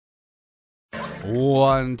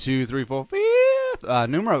One, two, three, four, fifth.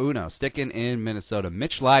 Numero uno, sticking in Minnesota.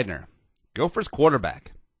 Mitch Leidner, Gophers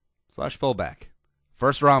quarterback / fullback.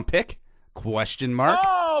 First round pick? Question mark.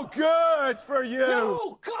 Oh, good for you.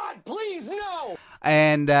 No, God, please, no.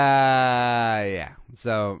 And, yeah.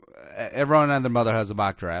 So, everyone and their mother has a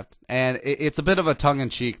mock draft. And it's a bit of a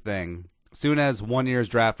tongue-in-cheek thing. Soon as 1 year's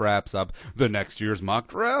draft wraps up, the next year's mock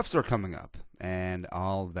drafts are coming up. And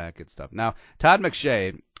all of that good stuff. Now, Todd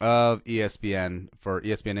McShay of ESPN, for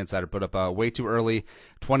ESPN Insider, put up a way too early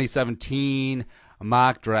 2017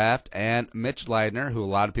 mock draft. And Mitch Leidner, who a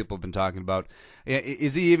lot of people have been talking about,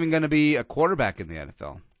 is he even going to be a quarterback in the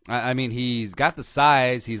NFL? I mean, he's got the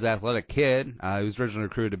size. He's an athletic kid. He was originally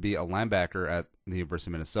recruited to be a linebacker at the University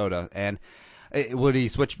of Minnesota. And would he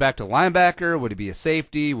switch back to linebacker? Would he be a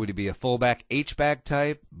safety? Would he be a fullback, H-back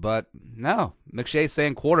type? But no, McShay's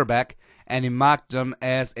saying quarterback, and he mocked him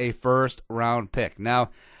as a first-round pick. Now,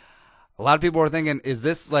 a lot of people are thinking, is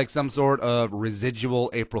this like some sort of residual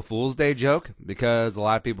April Fool's Day joke? Because a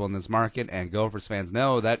lot of people in this market and Gophers fans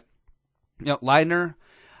know that, Leidner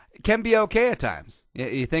can be okay at times.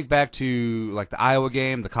 You think back to like the Iowa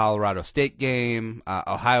game, the Colorado State game,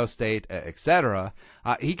 Ohio State, etc.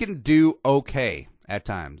 He can do okay at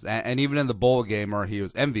times, and even in the bowl game where he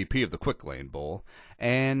was MVP of the Quick Lane Bowl.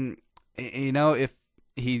 And if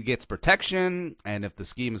he gets protection and if the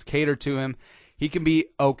scheme is catered to him, he can be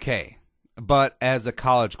okay. But as a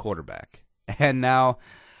college quarterback, and now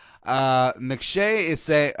McShay is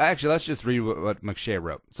saying, actually, let's just read what McShay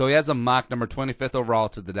wrote. So he has a mock number 25th overall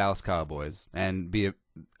to the Dallas Cowboys and be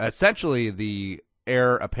essentially the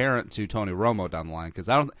heir apparent to Tony Romo down the line. Because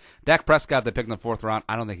Dak Prescott, they picked in the 4th round.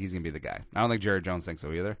 I don't think he's going to be the guy. I don't think Jerry Jones thinks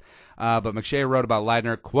so either. But McShay wrote about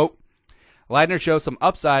Leidner, quote, Leidner shows some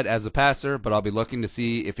upside as a passer, but I'll be looking to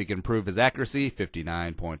see if he can improve his accuracy.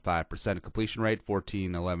 59.5% completion rate,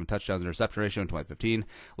 14-11 touchdowns, interception ratio in 2015.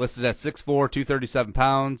 Listed at 6'4", 237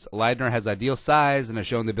 pounds, Leidner has ideal size and has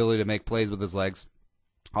shown the ability to make plays with his legs,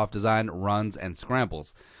 off design, runs, and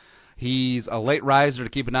scrambles. He's a late riser to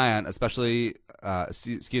keep an eye on, especially,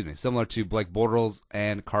 similar to Blake Bortles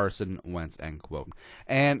and Carson Wentz, end quote.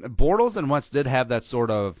 And Bortles and Wentz did have that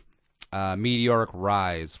sort of meteoric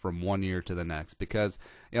rise from 1 year to the next, because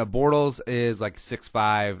Bortles is like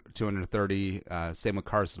 6'5", 230, same with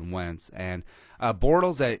Carson Wentz, and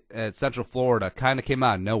Bortles at Central Florida kind of came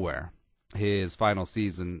out of nowhere his final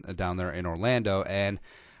season down there in Orlando, and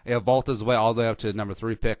vaulted his way all the way up to number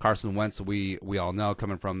 3 pick. Carson Wentz, we all know,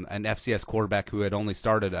 coming from an FCS quarterback who had only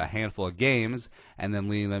started a handful of games and then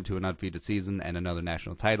leading them to an undefeated season and another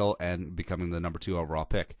national title and becoming the number 2 overall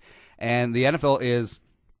pick. And the NFL is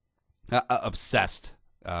obsessed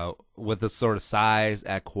with this sort of size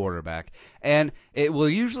at quarterback, and it will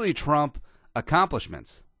usually trump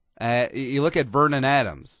accomplishments. You look at Vernon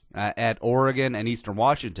Adams at Oregon and Eastern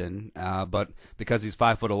Washington, but because he's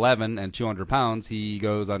 5'11" and 200 pounds, he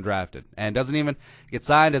goes undrafted and doesn't even get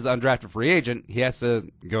signed as an undrafted free agent. He has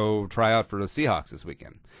to go try out for the Seahawks this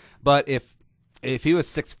weekend. But if he was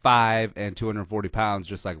 6'5" and 240 pounds,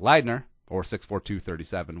 just like Leidner, or 6'4",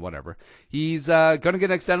 237, whatever, he's going to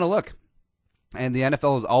get an extended look. And the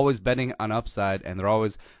NFL is always betting on upside, and they're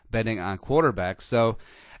always betting on quarterbacks. So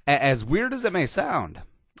as weird as it may sound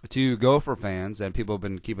to Gopher fans, and people have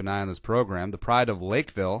been keeping an eye on this program, the pride of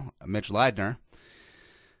Lakeville, Mitch Leidner,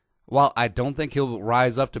 while I don't think he'll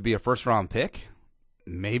rise up to be a first-round pick,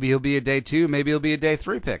 maybe he'll be a day 2, maybe he'll be a day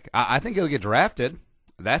 3 pick. I think he'll get drafted,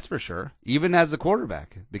 that's for sure, even as a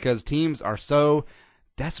quarterback, because teams are so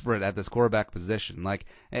desperate at this quarterback position. Like,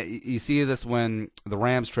 you see this when the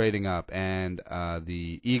Rams trading up and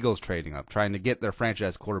the Eagles trading up, trying to get their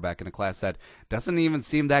franchise quarterback in a class that doesn't even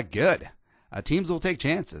seem that good. Teams will take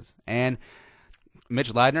chances. And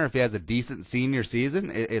Mitch Leidner, if he has a decent senior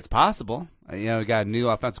season, it's possible. We got a new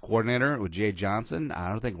offensive coordinator with Jay Johnson. I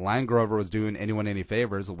don't think Line Grover was doing anyone any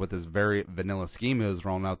favors with his very vanilla scheme he was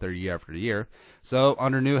rolling out there year after year. So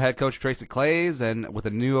under new head coach Tracy Claeys and with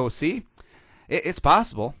a new OC, it's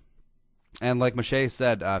possible. And like McShay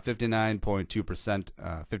said, 59.2%,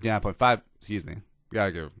 59.5, excuse me.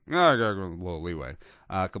 Gotta give a little leeway.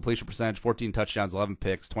 Completion percentage, 14 touchdowns, 11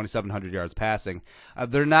 picks, 2,700 yards passing.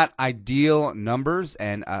 They're not ideal numbers,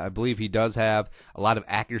 and I believe he does have a lot of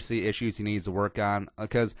accuracy issues he needs to work on.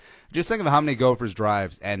 Because just think of how many Gophers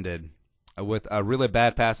drives ended with a really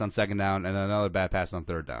bad pass on second down and another bad pass on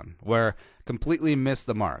third down, where completely missed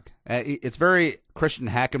the mark. It's very Christian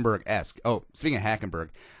Hackenberg-esque. Oh, speaking of Hackenberg,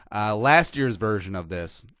 last year's version of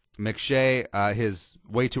this, McShay, his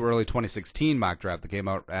way too early 2016 mock draft that came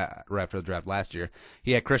out right after the draft last year,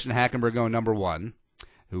 he had Christian Hackenberg going number 1,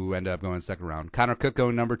 who ended up going in the second round. Connor Cook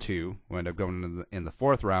going number 2, who ended up going in the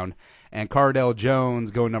fourth round. And Cardale Jones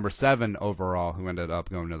going number 7 overall, who ended up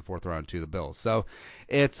going to the fourth round to the Bills. So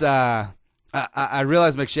it's I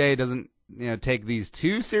realize McShay doesn't take these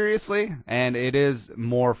too seriously, and it is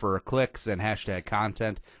more for clicks and hashtag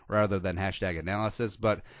content rather than hashtag analysis,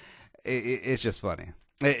 but it's just funny.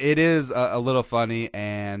 It is a little funny,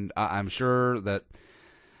 and I'm sure that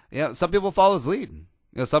some people follow his lead.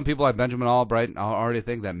 Some people like Benjamin Albright already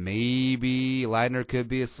think that maybe Leidner could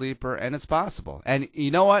be a sleeper, and it's possible. And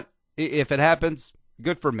you know what? If it happens,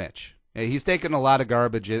 good for Mitch. He's taken a lot of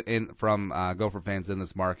garbage from Gopher fans in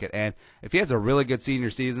this market, and if he has a really good senior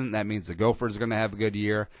season, that means the Gophers are going to have a good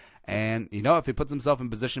year. And if he puts himself in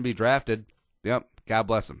position to be drafted, God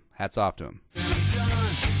bless him. Hats off to him.